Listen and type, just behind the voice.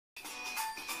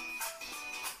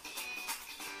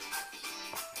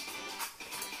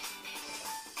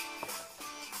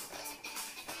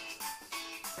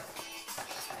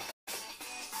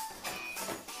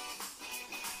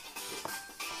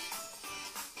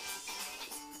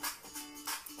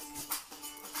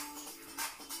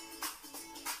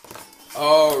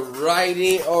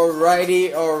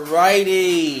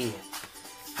Alrighty.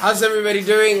 How's everybody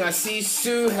doing? I see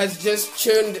Sue has just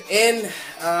tuned in.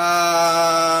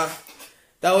 That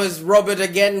was Robert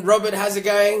again. Robert, how's it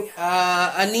going?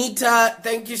 Anita,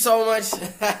 thank you so much.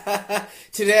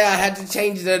 Today I had to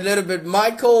change it a little bit.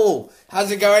 Michael,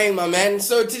 how's it going, my man?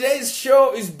 So today's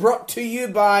show is brought to you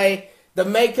by the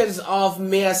makers of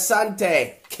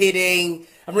Miasante. Kidding.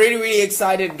 I'm really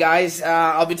excited, guys.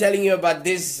 I'll be telling you about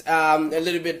this a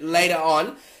little bit later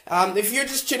on. If you're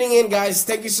just tuning in, guys,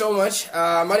 thank you so much.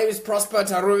 My name is Prosper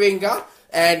Taruvinga,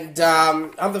 and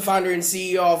I'm the founder and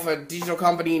CEO of a digital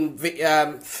company in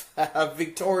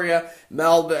Victoria,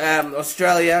 Melbourne,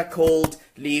 Australia, called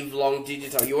Live Long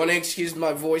Digital. You want to excuse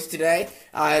my voice today?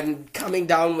 I'm coming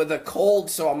down with a cold,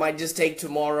 so I might just take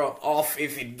tomorrow off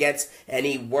if it gets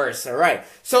any worse. Alright,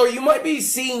 so you might be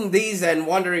seeing these and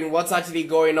wondering what's actually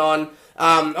going on.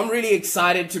 I'm really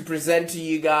excited to present to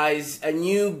you guys a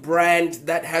new brand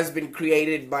that has been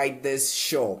created by this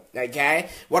show. Okay,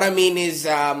 what I mean is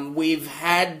we've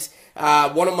had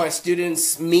one of my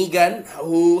students, Megan,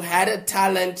 who had a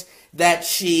talent that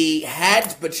she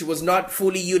had, but she was not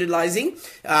fully utilizing.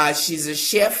 She's a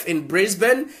chef in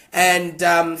Brisbane, and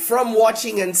from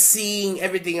watching and seeing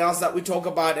everything else that we talk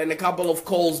about and a couple of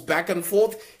calls back and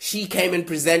forth, she came and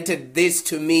presented this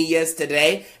to me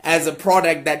yesterday as a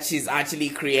product that she's actually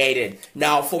created.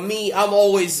 Now, for me, I'm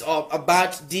always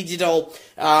about digital,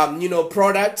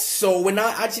 products. So when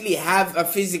I actually have a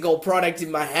physical product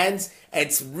in my hands,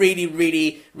 it's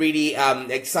really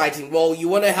exciting. Well, you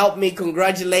want to help me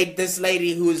congratulate this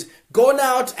lady who's gone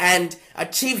out and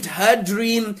achieved her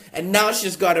dream, and now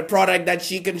she's got a product that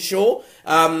she can show.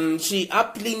 She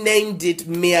aptly named it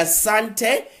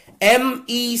Miasante.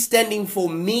 M-E standing for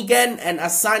Megan, and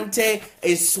Asante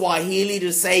is Swahili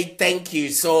to say thank you.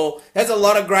 So there's a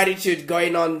lot of gratitude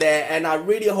going on there, and I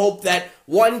really hope that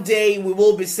one day we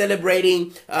will be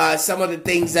celebrating some of the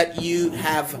things that you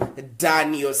have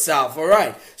done yourself. All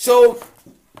right. So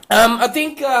I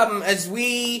think as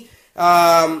we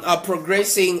are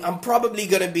progressing, I'm probably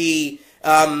going to be,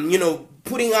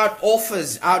 putting out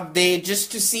offers out there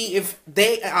just to see if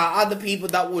there are other people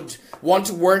that would want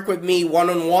to work with me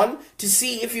one-on-one to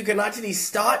see if you can actually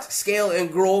start, scale,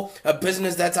 and grow a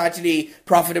business that's actually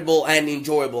profitable and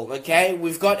enjoyable. Okay,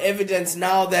 we've got evidence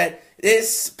now that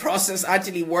this process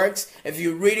actually works if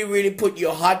you really put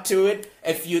your heart to it.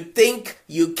 If you think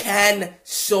you can,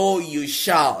 so you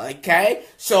shall. Okay,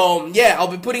 so yeah, I'll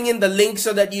be putting in the link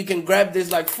so that you can grab.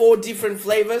 There's like 4 different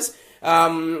flavors.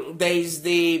 There's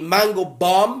the mango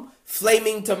bomb,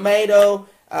 flaming tomato,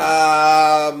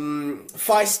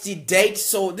 feisty date.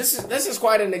 So this is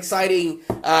quite an exciting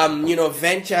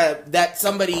venture that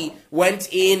somebody went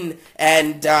in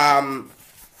and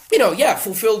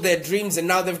fulfilled their dreams, and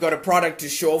now they've got a product to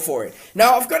show for it.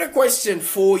 Now, I've got a question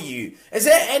for you. Is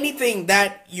there anything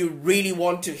that you really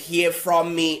want to hear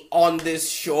from me on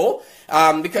this show?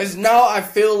 Because now I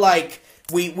feel like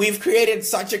we've created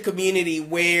such a community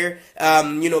where,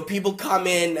 people come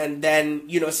in and then,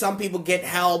 some people get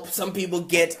help, some people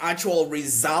get actual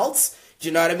results. Do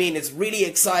you know what I mean? It's really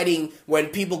exciting when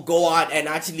people go out and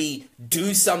actually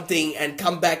do something and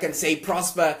come back and say,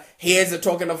 Prosper, here's a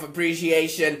token of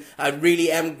appreciation. I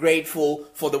really am grateful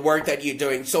for the work that you're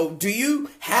doing. So do you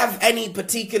have any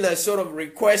particular sort of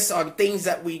requests on things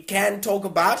that we can talk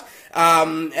about?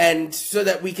 And so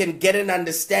that we can get an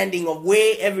understanding of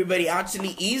where everybody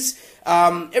actually is.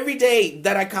 Every day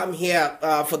that I come here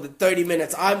for the 30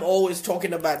 minutes, I'm always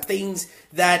talking about things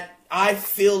that I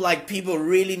feel like people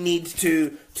really need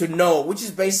to know, which is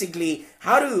basically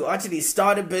how to actually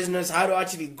start a business, how to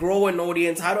actually grow an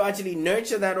audience, how to actually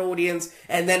nurture that audience,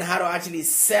 and then how to actually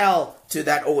sell to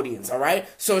that audience. All right.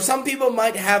 So some people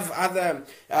might have other,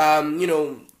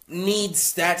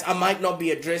 needs that I might not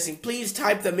be addressing. Please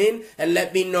type them in and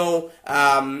let me know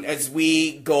as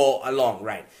we go along.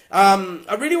 Right.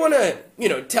 I really want to,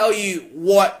 tell you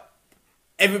what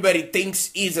everybody thinks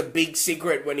is a big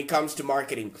secret when it comes to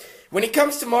marketing. When it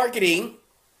comes to marketing,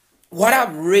 what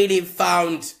I've really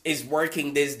found is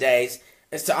working these days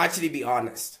is to actually be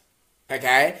honest.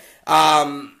 Okay?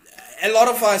 A lot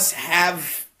of us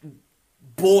have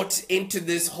bought into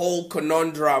this whole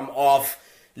conundrum of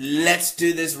let's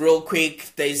do this real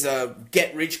quick. There's a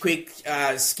get rich quick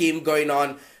scheme going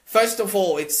on. First of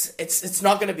all, it's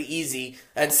not going to be easy,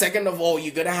 and second of all,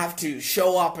 you're going to have to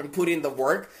show up and put in the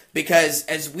work, because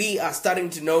as we are starting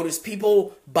to notice,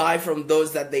 people buy from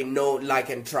those that they know, like,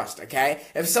 and trust. Okay,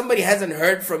 if somebody hasn't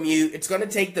heard from you, it's going to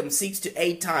take them 6 to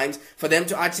 8 times for them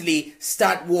to actually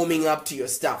start warming up to your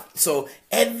stuff. So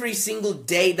every single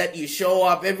day that you show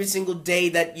up, every single day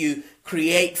that you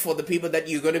create for the people that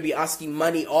you're going to be asking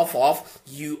money off of,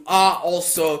 you are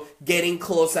also getting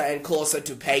closer and closer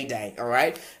to payday. All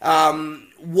right.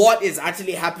 What is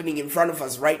actually happening in front of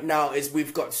us right now is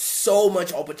we've got so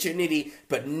much opportunity,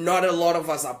 but not a lot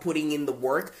of us are putting in the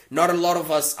work. Not a lot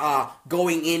of us are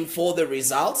going in for the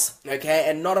results, okay?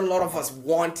 And not a lot of us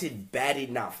want it bad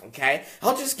enough, okay?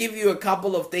 I'll just give you a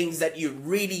couple of things that you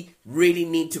really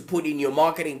need to put in your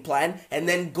marketing plan, and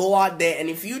then go out there, and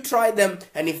if you try them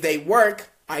and if they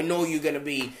work, I know you're going to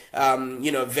be,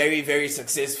 very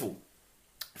successful.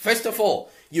 First of all,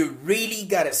 you really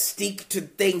got to stick to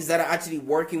things that are actually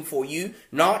working for you,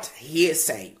 not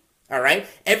hearsay. All right?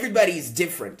 Everybody is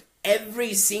different.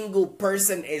 Every single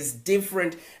person is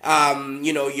different.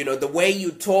 The way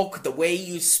you talk, the way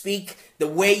you speak, the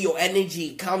way your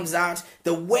energy comes out,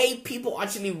 the way people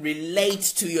actually relate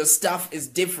to your stuff is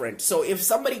different. So if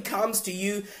somebody comes to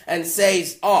you and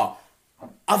says, "Oh,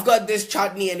 I've got this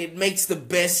chutney and it makes the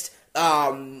best,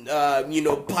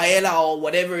 paella or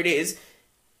whatever it is,"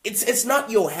 it's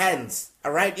not your hands,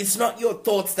 all right? It's not your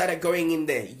thoughts that are going in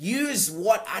there. Use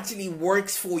what actually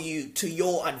works for you to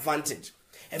your advantage.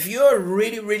 If you're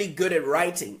really good at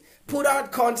writing, put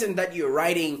out content that you're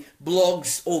writing,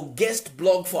 blogs, or guest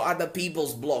blog for other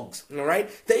people's blogs, all right?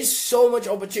 There's so much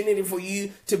opportunity for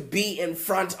you to be in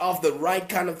front of the right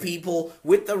kind of people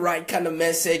with the right kind of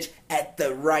message at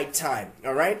the right time,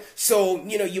 all right? So,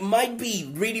 you might be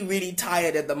really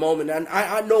tired at the moment, and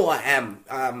I know I am,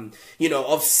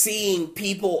 of seeing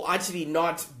people actually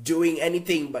not doing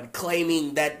anything but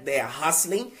claiming that they're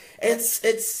hustling.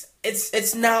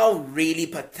 It's now really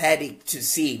pathetic to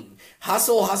see.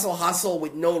 Hustle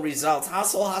with no results.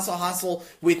 Hustle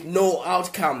with no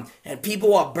outcome. And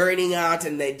people are burning out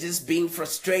and they're just being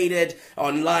frustrated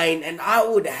online. And I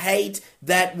would hate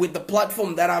that with the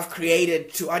platform that I've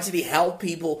created to actually help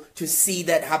people to see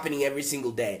that happening every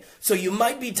single day. So you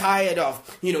might be tired of,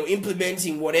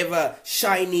 implementing whatever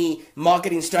shiny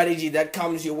marketing strategy that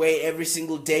comes your way every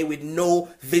single day with no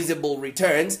visible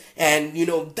returns. And,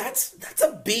 that's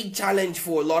a big challenge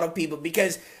for a lot of people,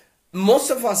 because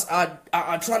most of us are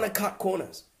trying to cut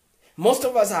corners. Most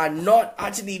of us are not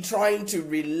actually trying to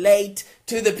relate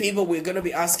to the people we're going to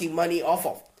be asking money off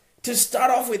of. To start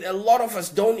off with, a lot of us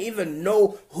don't even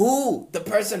know who the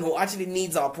person who actually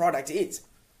needs our product is.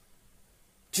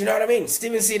 Do you know what I mean?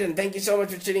 Steven Seaton, thank you so much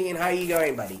for tuning in. How are you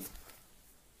going, buddy?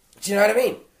 Do you know what I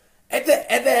mean? At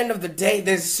the end of the day,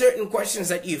 there's certain questions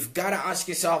that you've got to ask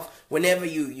yourself whenever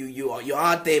you're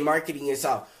out there marketing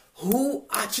yourself. Who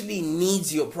actually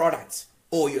needs your products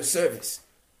or your service?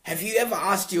 Have you ever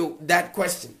asked you that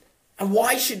question? And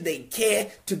why should they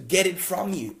care to get it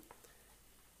from you?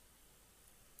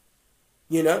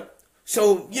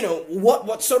 So,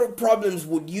 what sort of problems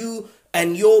would you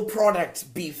and your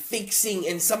product be fixing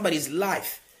in somebody's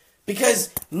life? Because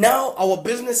now our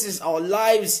businesses, our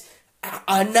lives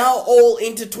are now all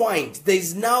intertwined.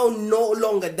 There's now no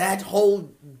longer that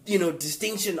whole,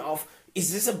 distinction of,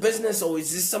 is this a business or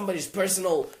is this somebody's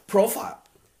personal profile?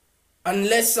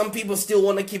 Unless some people still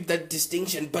want to keep that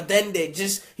distinction, but then they're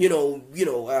just, I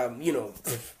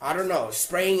don't know,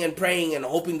 spraying and praying and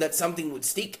hoping that something would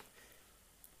stick.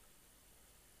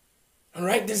 All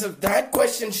right, that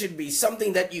question should be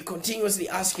something that you continuously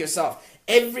ask yourself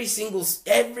every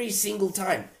single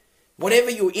time. Whatever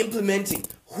you're implementing,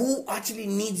 who actually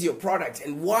needs your product,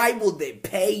 and why will they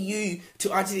pay you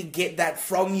to actually get that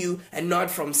from you and not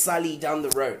from Sally down the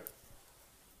road?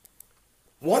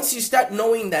 Once you start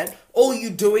knowing that, all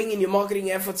you're doing in your marketing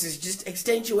efforts is just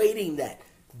accentuating that,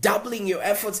 doubling your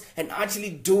efforts and actually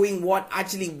doing what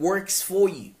actually works for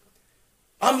you.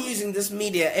 I'm using this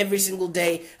media every single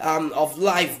day of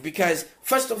life because,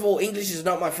 first of all, English is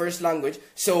not my first language,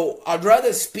 so I'd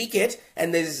rather speak it,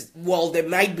 and there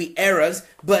might be errors,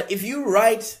 but if you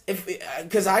write,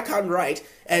 because I can't write,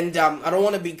 and I don't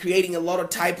want to be creating a lot of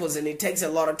typos, and it takes a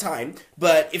lot of time,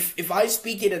 but if I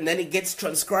speak it and then it gets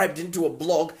transcribed into a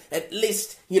blog, at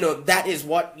least, that is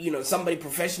what, somebody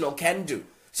professional can do.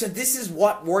 So this is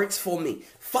what works for me.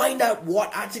 Find out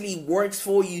what actually works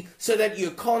for you so that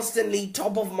you're constantly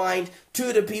top of mind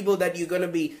to the people that you're going to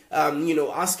be,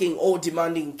 asking or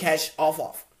demanding cash off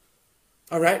of.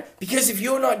 All right? Because if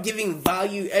you're not giving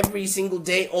value every single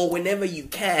day or whenever you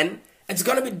can, it's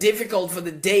going to be difficult for the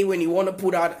day when you want to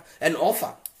put out an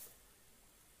offer.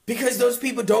 Because those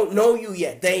people don't know you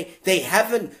yet. They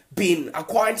haven't been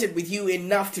acquainted with you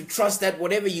enough to trust that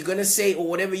whatever you're going to say or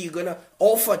whatever you're going to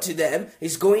offer to them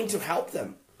is going to help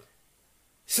them.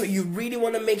 So you really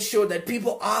want to make sure that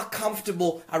people are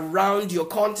comfortable around your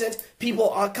content. People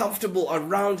are comfortable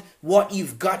around what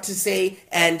you've got to say,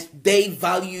 and they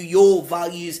value your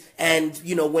values. And,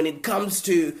 you know, when it comes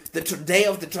to the day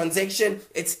of the transaction,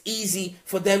 it's easy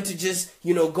for them to just,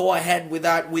 you know, go ahead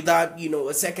without, you know,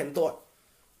 a second thought.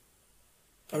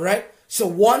 All right? So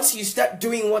once you start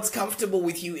doing what's comfortable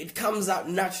with you, it comes out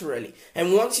naturally.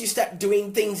 And once you start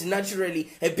doing things naturally,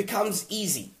 it becomes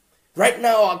easy. Right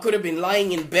now, I could have been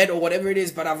lying in bed or whatever it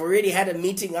is, but I've already had a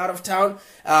meeting out of town.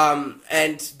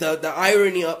 And the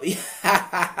irony of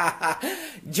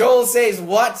Joel says,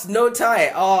 "What? No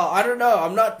tie?" Oh, I don't know.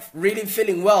 I'm not really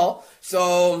feeling well,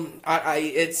 so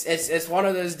it's one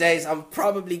of those days. I'm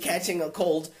probably catching a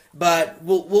cold, but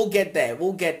we'll get there.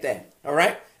 We'll get there. All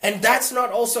right. And that's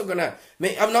not also gonna.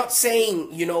 I'm not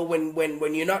saying, you know,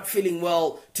 when you're not feeling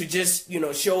well to just, you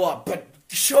know, show up, but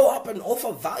show up and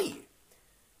offer value.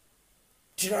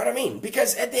 Do you know what I mean?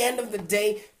 Because at the end of the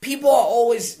day, people are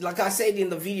always, like I said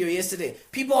in the video yesterday,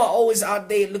 people are always out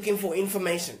there looking for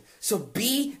information. So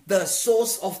be the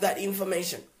source of that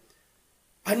information.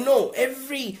 I know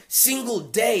every single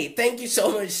day. Thank you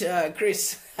so much,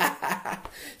 Chris.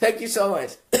 Thank you so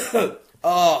much.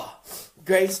 Oh,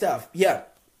 great stuff. Yeah.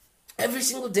 Every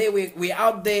single day we're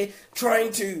out there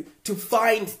trying to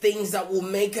find things that will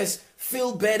make us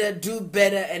feel better, do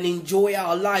better, and enjoy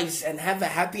our lives and have a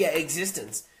happier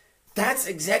existence. That's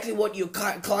exactly what your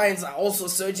clients are also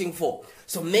searching for.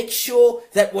 So make sure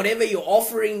that whatever you're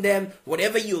offering them,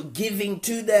 whatever you're giving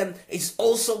to them, is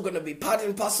also going to be part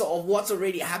and parcel of what's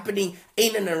already happening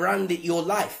in and around your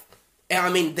life. I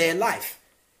mean, their life.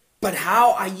 But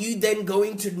how are you then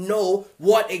going to know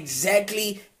what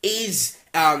exactly is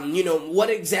what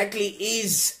exactly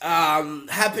is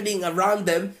happening around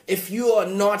them if you are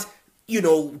not, you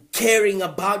know, caring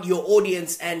about your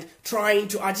audience and trying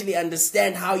to actually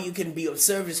understand how you can be of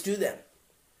service to them?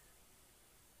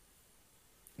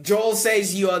 Joel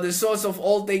says you are the source of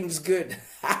all things good.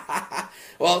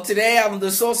 Well, today I'm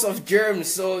the source of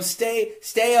germs, so stay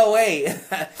away.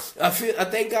 I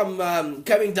think I'm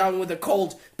coming down with a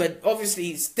cold, but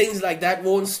obviously things like that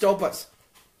won't stop us.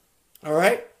 All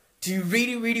right? Do you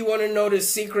really want to know the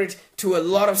secret to a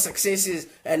lot of successes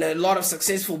and a lot of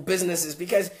successful businesses?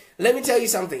 Because let me tell you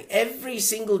something. Every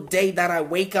single day that I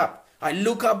wake up, I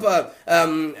look up a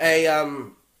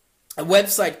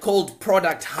website called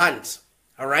Product Hunt.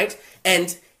 All right?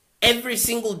 And every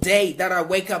single day that I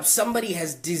wake up, somebody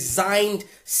has designed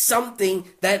something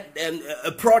that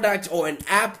a product or an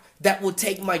app that will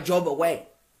take my job away.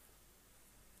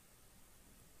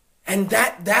 And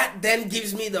that then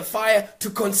gives me the fire to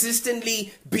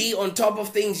consistently be on top of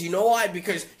things. You know why?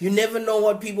 Because you never know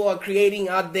what people are creating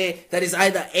out there that is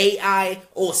either AI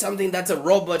or something that's a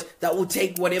robot that will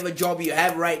take whatever job you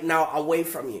have right now away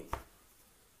from you.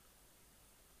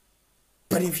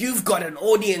 But if you've got an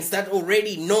audience that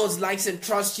already knows, likes, and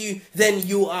trusts you, then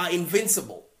you are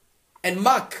invincible. And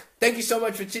Mark, thank you so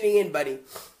much for tuning in, buddy.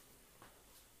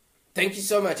 Thank you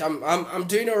so much. I'm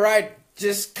doing all right.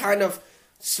 Just kind of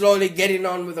slowly getting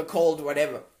on with a cold,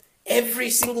 whatever. Every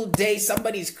single day,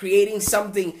 somebody's creating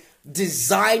something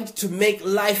designed to make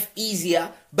life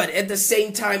easier, but at the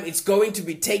same time, it's going to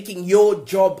be taking your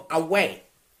job away.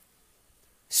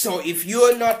 So if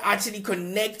you're not actually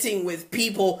connecting with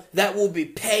people that will be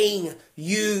paying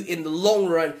you in the long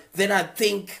run, then I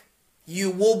think you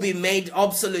will be made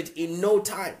obsolete in no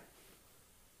time.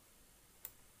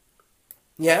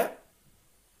 Yeah?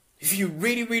 If you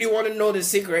really want to know the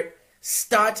secret,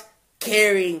 start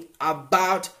caring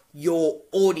about your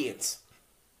audience.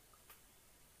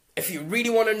 If you really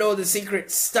want to know the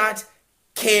secret, start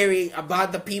caring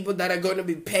about the people that are going to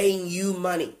be paying you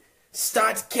money.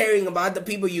 Start caring about the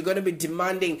people you're going to be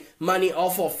demanding money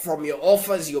off of from your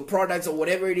offers, your products, or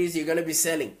whatever it is you're going to be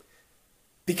selling.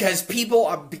 Because people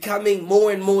are becoming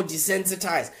more and more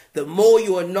desensitized. The more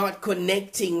you are not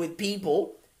connecting with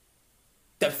people,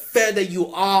 the further you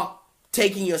are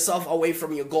taking yourself away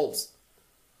from your goals.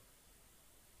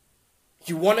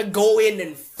 You want to go in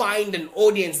and find an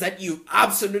audience that you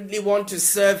absolutely want to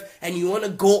serve, and you want to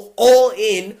go all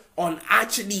in on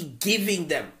actually giving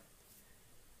them.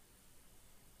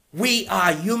 We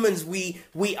are humans.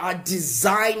 We are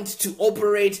designed to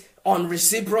operate on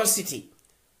reciprocity.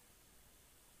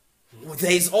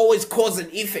 There's always cause and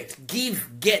effect.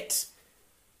 Give, get.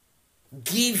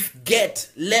 Give,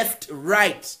 get. Left,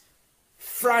 right.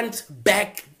 Front,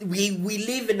 back. We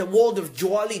live in a world of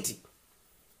duality.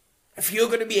 If you're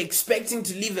going to be expecting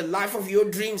to live a life of your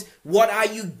dreams, what are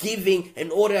you giving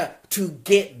in order to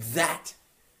get that?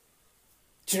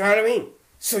 Do you know what I mean?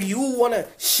 So you want to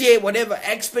share whatever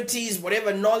expertise,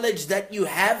 whatever knowledge that you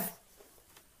have.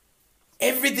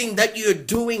 Everything that you're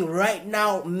doing right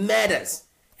now matters.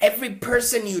 Every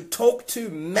person you talk to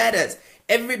matters.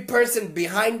 Every person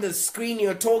behind the screen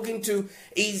you're talking to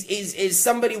is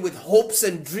somebody with hopes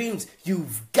and dreams.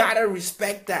 You've got to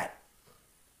respect that.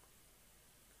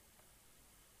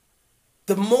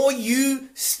 The more you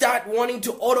start wanting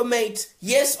to automate,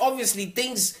 yes, obviously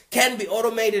things can be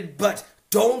automated, but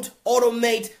don't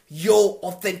automate your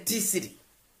authenticity.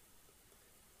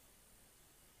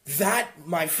 That,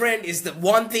 my friend, is the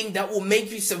one thing that will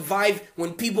make you survive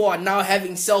when people are now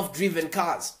having self-driven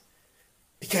cars.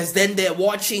 Because then they're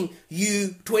watching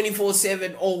you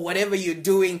 24/7 or whatever you're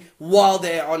doing while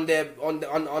they're on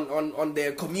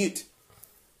their commute.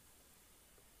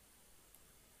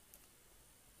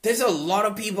 There's a lot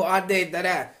of people out there that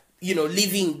are,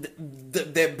 leaving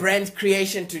their brand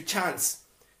creation to chance.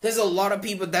 There's a lot of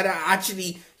people that are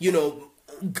actually,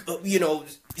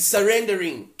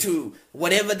 surrendering to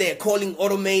whatever they're calling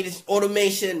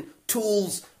automation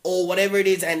tools or whatever it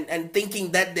is, and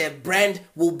thinking that their brand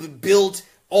will be built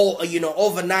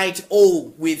overnight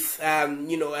or with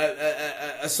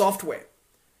a software.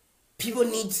 People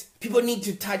need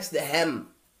to touch the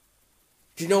hem.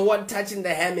 Do you know what touching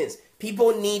the hem is?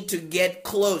 People need to get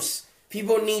close.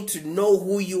 People need to know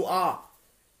who you are.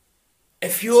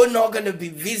 If you're not going to be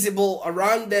visible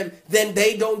around them, then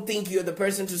they don't think you're the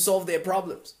person to solve their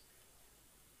problems.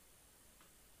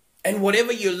 And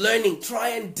whatever you're learning, try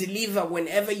and deliver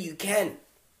whenever you can.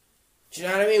 Do you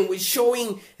know what I mean? We're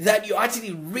showing that you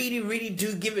actually really, really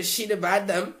do give a shit about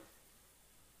them.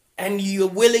 And you're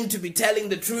willing to be telling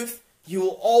the truth. You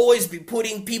will always be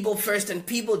putting people first, and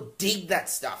people dig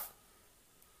that stuff.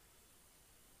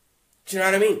 Do you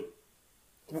know what I mean?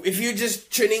 If you're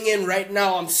just tuning in right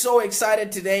now, I'm so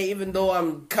excited today, even though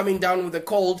I'm coming down with a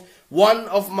cold. One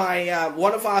of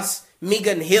us,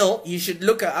 Megan Hill, you should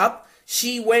look her up.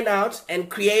 She went out and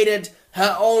created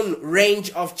her own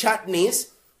range of chutneys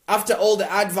after all the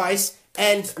advice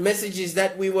and messages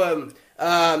that we were,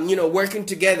 working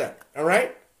together. All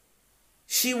right?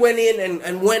 She went in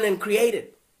and went and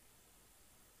created.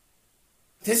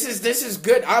 This is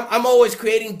good. I'm always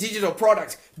creating digital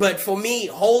products, but for me,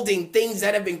 holding things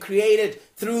that have been created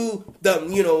through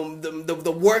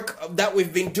the work that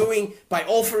we've been doing by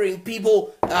offering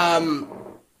people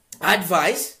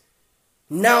advice.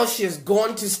 Now she has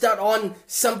gone to start on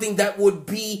something that would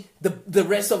be the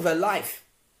rest of her life.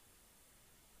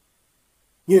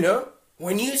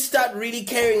 When you start really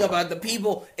caring about the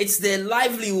people, it's their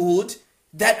livelihood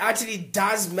that actually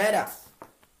does matter.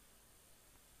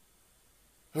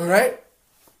 All right?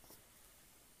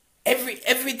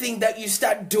 Everything that you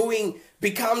start doing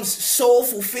becomes so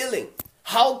fulfilling.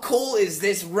 How cool is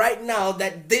this right now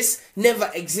that this never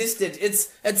existed? It's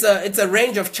a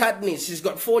range of chutneys. She's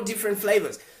got 4 different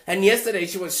flavors. And yesterday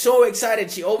she was so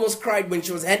excited she almost cried when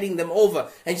she was handing them over.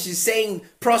 And she's saying,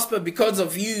 "Prosper, because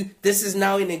of you, this is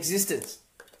now in existence."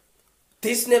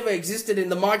 This never existed in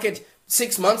the market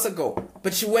 6 months ago.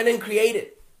 But she went and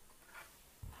created.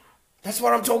 That's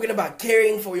what I'm talking about,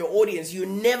 caring for your audience. You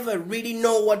never really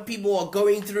know what people are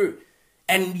going through.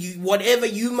 And whatever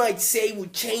you might say will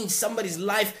change somebody's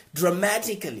life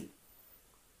dramatically.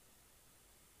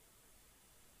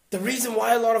 The reason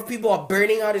why a lot of people are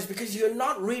burning out is because you're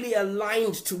not really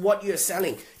aligned to what you're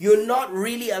selling. You're not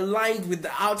really aligned with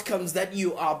the outcomes that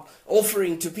you are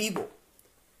offering to people.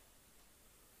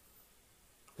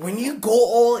 When you go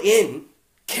all in,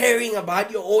 caring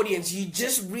about your audience, you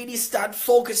just really start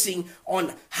focusing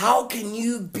on how can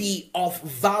you be of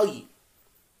value.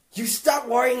 You stop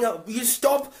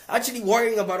actually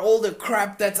worrying about all the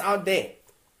crap that's out there.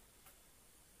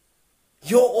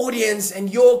 Your audience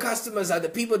and your customers are the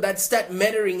people that start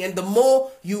mattering, and the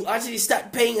more you actually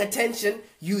start paying attention,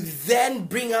 you then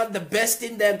bring out the best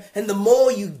in them, and the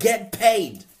more you get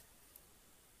paid.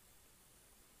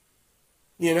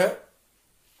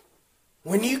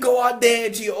 When you go out there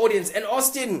to your audience, and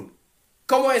Austin,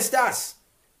 ¿cómo estás?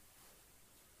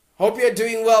 Hope you're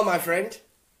doing well, my friend.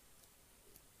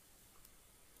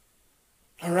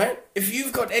 All right? If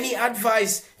you've got any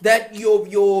advice that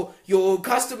your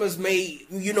customers may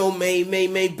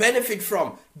benefit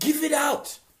from, give it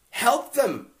out. Help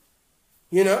them.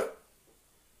 You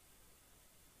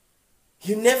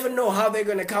never know how they're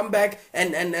going to come back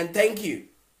and thank you.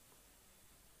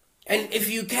 And if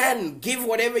you can, give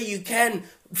whatever you can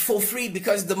for free,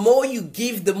 because the more you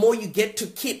give, the more you get to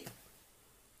keep.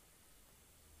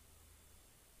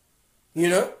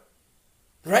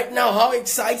 Right now, how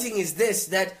exciting is this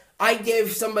that I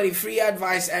gave somebody free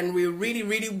advice and we're really,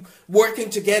 really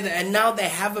working together, and now they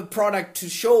have a product to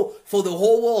show for the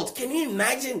whole world. Can you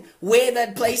imagine where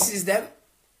that places them?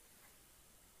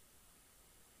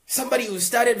 Somebody who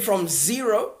started from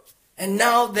zero and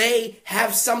now they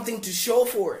have something to show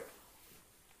for it.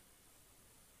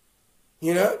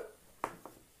 You know?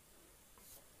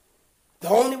 The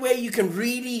only way you can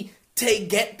really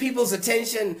get people's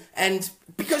attention, and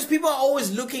because people are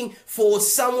always looking for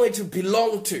somewhere to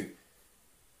belong to.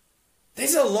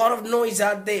 There's a lot of noise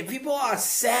out there. People are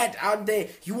sad out there.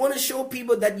 You want to show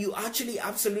people that you actually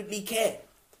absolutely care.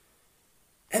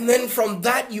 And then from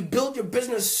that, you build your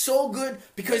business so good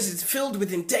because it's filled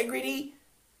with integrity.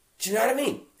 Do you know what I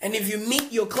mean? And if you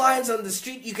meet your clients on the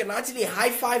street, you can actually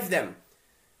high-five them.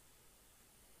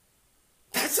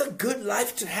 That's a good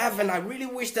life to have, and I really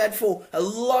wish that for a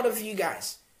lot of you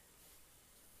guys.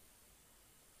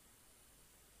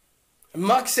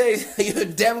 Mark says, you're a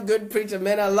damn good preacher,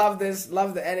 man. I love this,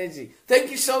 love the energy.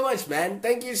 Thank you so much, man.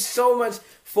 Thank you so much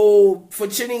for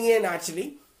tuning in,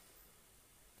 actually.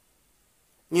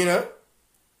 You know?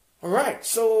 Alright,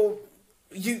 so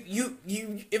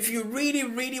if you really,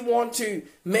 really want to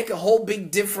make a whole big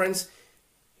difference,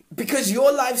 because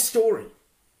your life story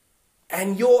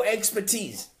and your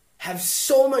expertise have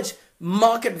so much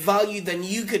market value than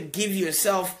you could give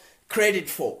yourself credit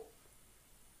for.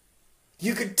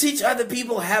 You could teach other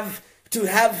people to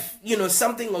have,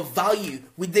 something of value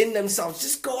within themselves.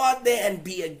 Just go out there and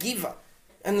be a giver.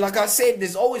 And like I said,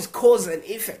 there's always cause and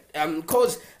effect.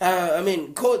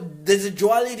 There's a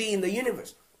duality in the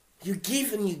universe. You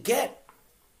give and you get.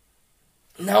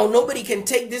 Now, nobody can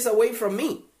take this away from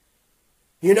me.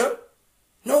 You know?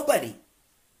 Nobody.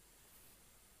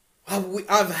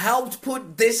 I've helped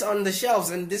put this on the shelves,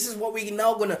 and this is what we're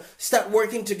now going to start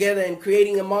working together and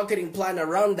creating a marketing plan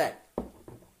around that.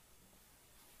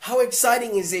 How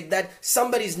exciting is it that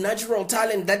somebody's natural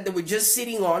talent that they were just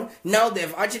sitting on, now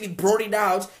they've actually brought it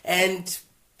out, and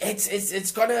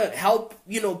it's going to help,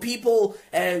 people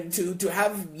to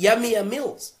have yummier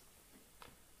meals.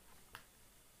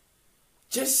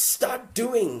 Just start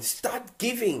doing, start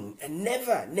giving, and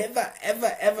never, never,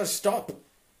 ever, ever stop.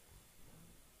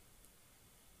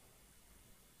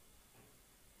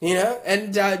 You know,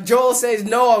 and Joel says,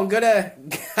 no, I'm gonna,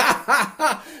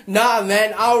 nah,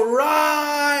 man, I'll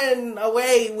run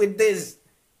away with this.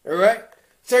 All right.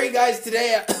 Sorry, guys,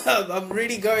 today I'm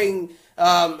really going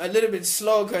a little bit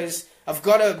slow because I've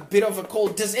got a bit of a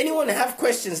cold. Does anyone have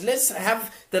questions? Let's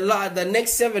have the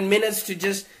next 7 minutes to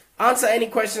just answer any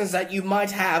questions that you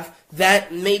might have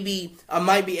that maybe I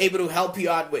might be able to help you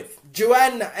out with.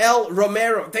 Joanne L.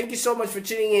 Romero, thank you so much for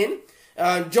tuning in.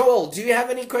 Joel, do you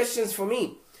have any questions for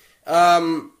me?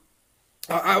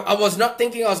 I was not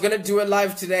thinking I was gonna do it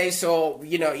live today, so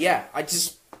I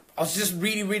was just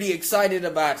really, really excited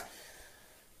about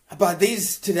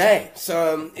these today.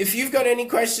 So if you've got any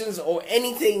questions or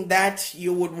anything that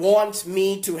you would want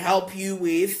me to help you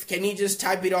with, can you just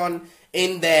type it on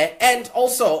in there? And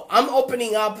also, I'm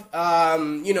opening up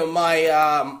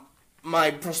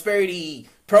my prosperity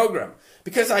program,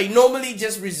 because I normally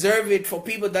just reserve it for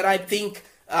people that I think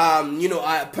are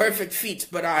a perfect fit.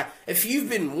 But if you've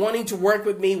been wanting to work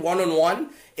with me one-on-one,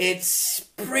 it's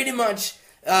pretty much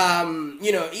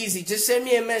easy. Just send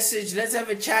me a message, let's have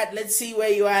a chat, let's see where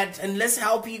you're at, and let's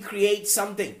help you create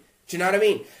something. Do you know what I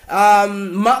mean?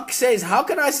 Mark says, how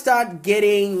can I start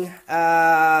getting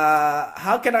my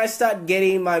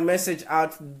message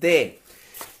out there?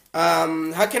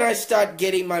 How can I start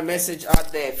getting my message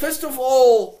out there? First of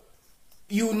all,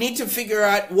 you need to figure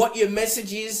out what your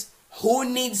message is, who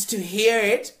needs to hear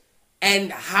it,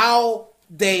 and how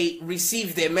they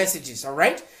receive their messages, all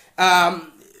right?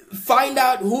 Find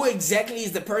out who exactly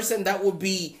is the person that will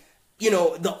be,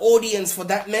 the audience for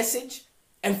that message,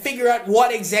 and figure out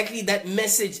what exactly that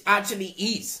message actually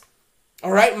is.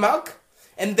 All right, Mark?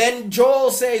 And then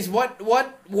Joel says,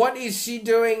 what is she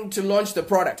doing to launch the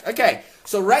product? Okay,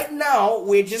 so right now,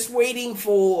 we're just waiting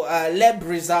for lab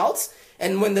results.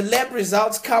 And when the lab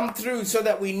results come through so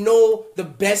that we know the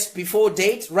best before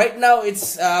date, right now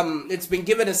it's been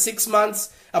given a 6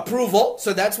 months approval.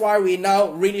 So that's why we're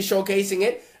now really showcasing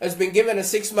it. It's been given a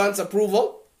 6 months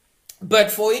approval.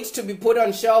 But for it to be put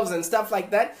on shelves and stuff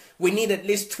like that, we need at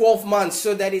least 12 months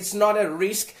so that it's not a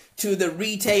risk to the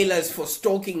retailers for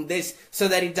stocking this, so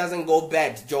that it doesn't go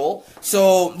bad, Joel.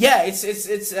 So yeah,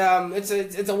 it's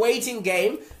a waiting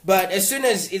game. But as soon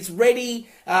as it's ready,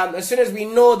 as soon as we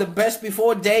know the best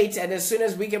before date, and as soon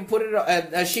as we can put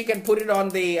it, she can put it on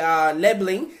the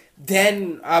labeling,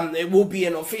 then it will be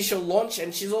an official launch.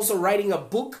 And she's also writing a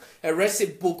book, a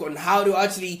recipe book on how to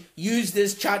actually use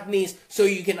these chutneys so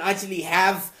you can actually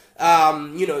have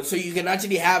so you can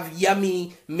actually have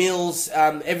yummy meals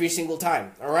every single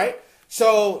time. All right.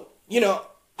 So,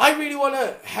 I really want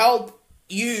to help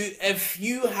you. If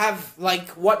you have, like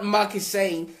what Mark is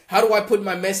saying, how do I put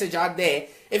my message out there?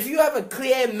 If you have a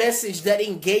clear message that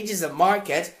engages a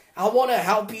market, I want to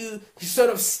help you to sort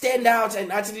of stand out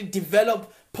and actually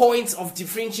develop points of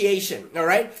differentiation. All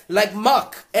right. Like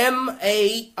Mark,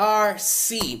 M-A-R-C.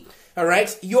 All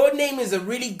right. Your name is a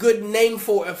really good name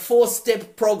for a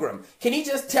 4-step program. Can you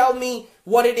just tell me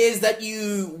what it is that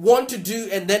you want to do,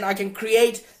 and then I can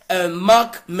create a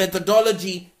Mark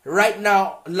methodology right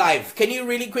now live? Can you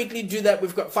really quickly do that?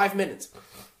 We've got 5 minutes.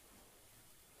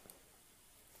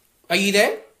 Are you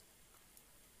there?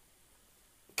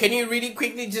 Can you really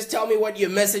quickly just tell me what your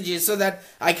message is so that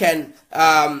I can,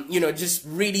 just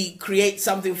really create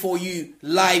something for you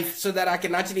live so that I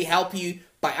can actually help you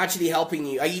by actually helping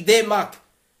you? Are you there, Mark?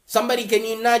 Somebody, can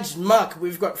you nudge Mark?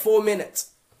 We've got 4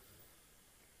 minutes.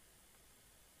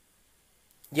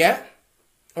 Yeah?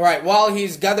 All right, while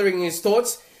he's gathering his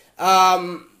thoughts,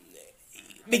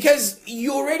 because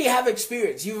you already have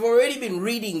experience. You've already been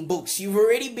reading books. You've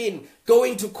already been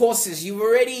going to courses. You've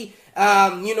already,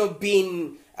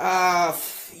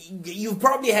 you've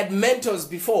probably had mentors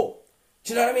before.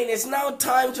 Do you know what I mean? It's now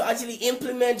time to actually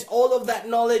implement all of that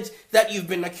knowledge that you've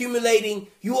been accumulating.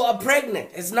 You are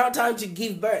pregnant. It's now time to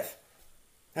give birth.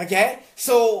 Okay?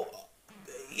 So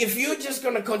if you're just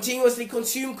going to continuously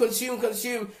consume,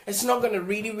 it's not going to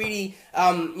really,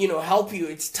 help you.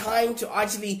 It's time to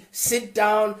actually sit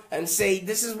down and say,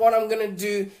 this is what I'm going to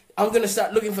do. I'm going to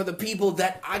start looking for the people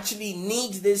that actually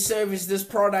need this service, this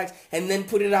product, and then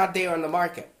put it out there on the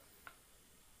market.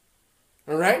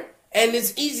 All right? And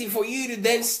it's easy for you to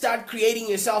then start creating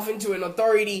yourself into an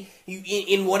authority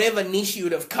in whatever niche you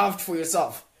would have carved for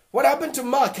yourself. What happened to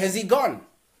Mark? Has he gone?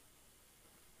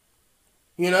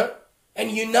 And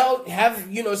you now have,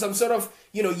 some sort of,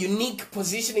 unique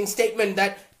positioning statement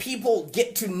that people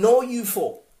get to know you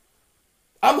for.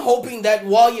 I'm hoping that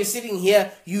while you're sitting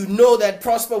here, you know that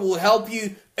Prosper will help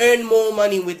you earn more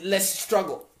money with less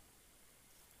struggle.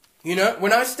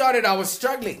 When I started, I was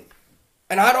struggling.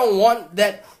 And I don't want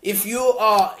that if you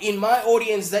are in my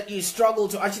audience that you struggle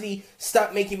to actually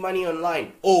start making money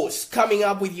online or coming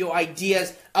up with your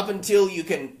ideas up until you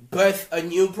can birth a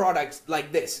new product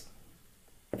like this.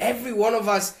 Every one of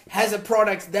us has a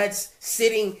product that's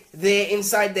sitting there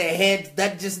inside their head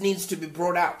that just needs to be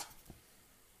brought out.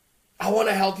 I want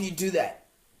to help you do that.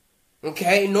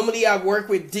 Okay? Normally I work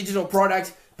with digital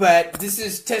products, but this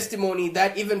is testimony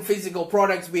that even physical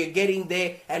products, we are getting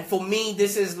there. And for me,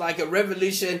 this is like a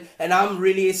revolution, and I'm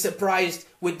really surprised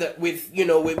with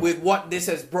what this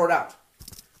has brought out.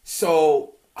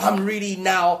 So I'm really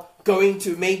now going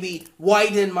to maybe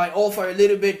widen my offer a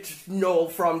little bit,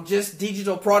 from just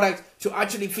digital products to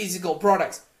actually physical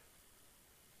products.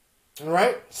 All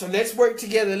right, so let's work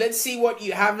together. Let's see what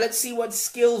you have. Let's see what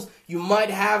skills you might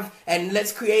have, and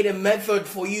let's create a method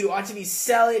for you to actually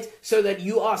sell it so that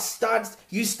you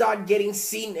start getting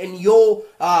seen in your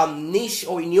niche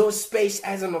or in your space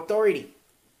as an authority.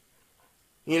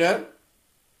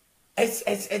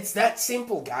 It's that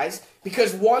simple, guys.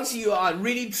 Because once you are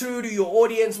really true to your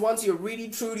audience, once you're really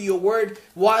true to your word,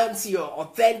 once you're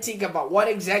authentic about what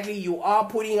exactly you are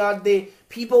putting out there,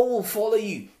 people will follow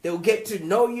you. They'll get to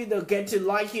know you, they'll get to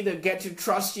like you, they'll get to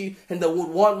trust you, and they would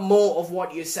want more of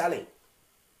what you're selling.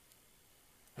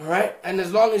 Alright? And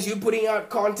as long as you're putting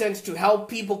out content to help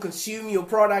people consume your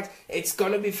product, it's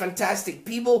going to be fantastic.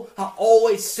 People are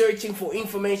always searching for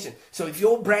information. So if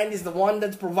your brand is the one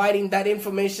that's providing that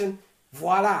information,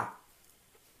 voila.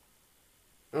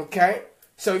 Okay?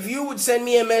 So if you would send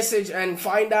me a message and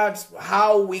find out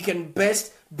how we can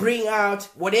best bring out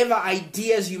whatever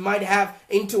ideas you might have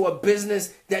into a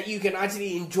business that you can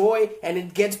actually enjoy and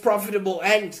it gets profitable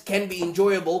and can be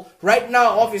enjoyable. Right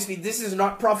now, obviously, this is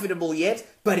not profitable yet,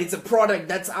 but it's a product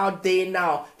that's out there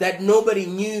now that nobody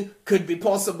knew could be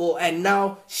possible, and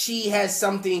now she has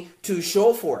something to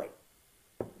show for it.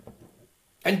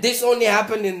 And this only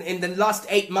happened in the last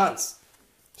 8 months.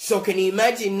 So can you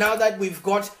imagine now that we've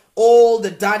got all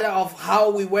the data of how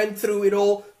we went through it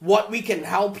all, what we can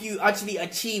help you actually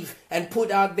achieve and put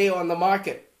out there on the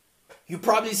market? You're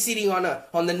probably sitting on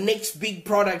the next big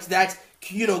product that,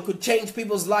 could change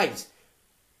people's lives.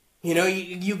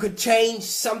 You could change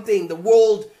something, the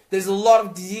world. There's a lot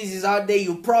of diseases out there.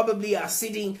 You probably are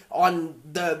sitting on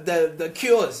the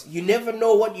cures. You never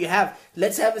know what you have.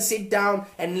 Let's have a sit down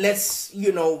and let's,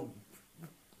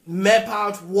 map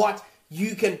out what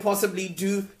you can possibly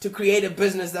do to create a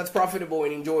business that's profitable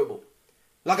and enjoyable.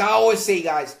 Like I always say,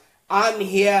 guys, I'm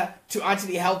here to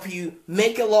actually help you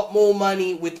make a lot more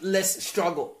money with less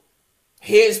struggle.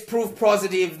 Here's proof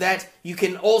positive that you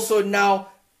can also now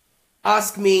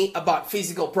ask me about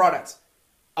physical products.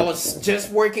 I was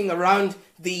just working around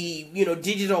the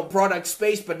digital product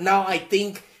space, but now I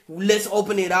think let's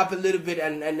open it up a little bit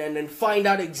and find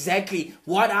out exactly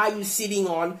what are you sitting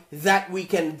on that we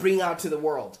can bring out to the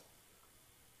world.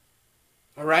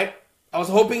 All right. I was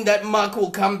hoping that Mark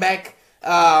will come back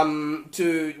with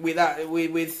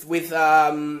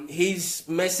his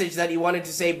message that he wanted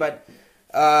to say, but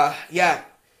yeah,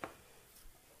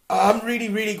 I'm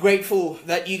really grateful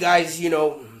that you guys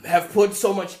have put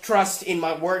so much trust in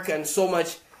my work and so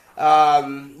much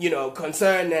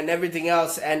concern and everything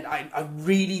else, and I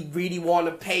really want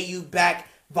to pay you back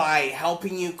by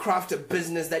helping you craft a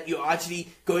business that you're actually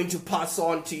going to pass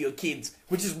on to your kids,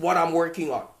 which is what I'm working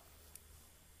on.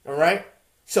 All right.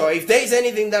 So if there's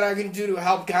anything that I can do to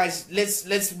help, guys,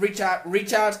 let's reach out,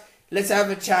 let's have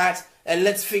a chat, and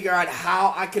let's figure out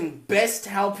how I can best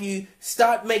help you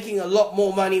start making a lot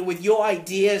more money with your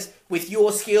ideas, with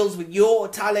your skills, with your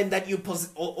talent that you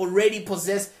already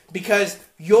possess, because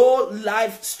your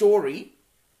life story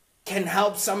can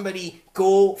help somebody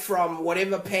go from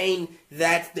whatever pain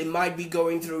that they might be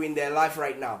going through in their life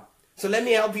right now. So let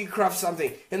me help you craft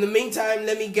something. In the meantime,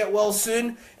 let me get well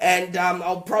soon, and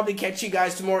I'll probably catch you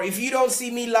guys tomorrow. If you don't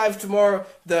see me live tomorrow,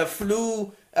 the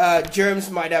flu germs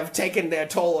might have taken their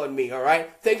toll on me, all right?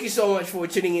 Thank you so much for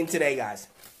tuning in today, guys.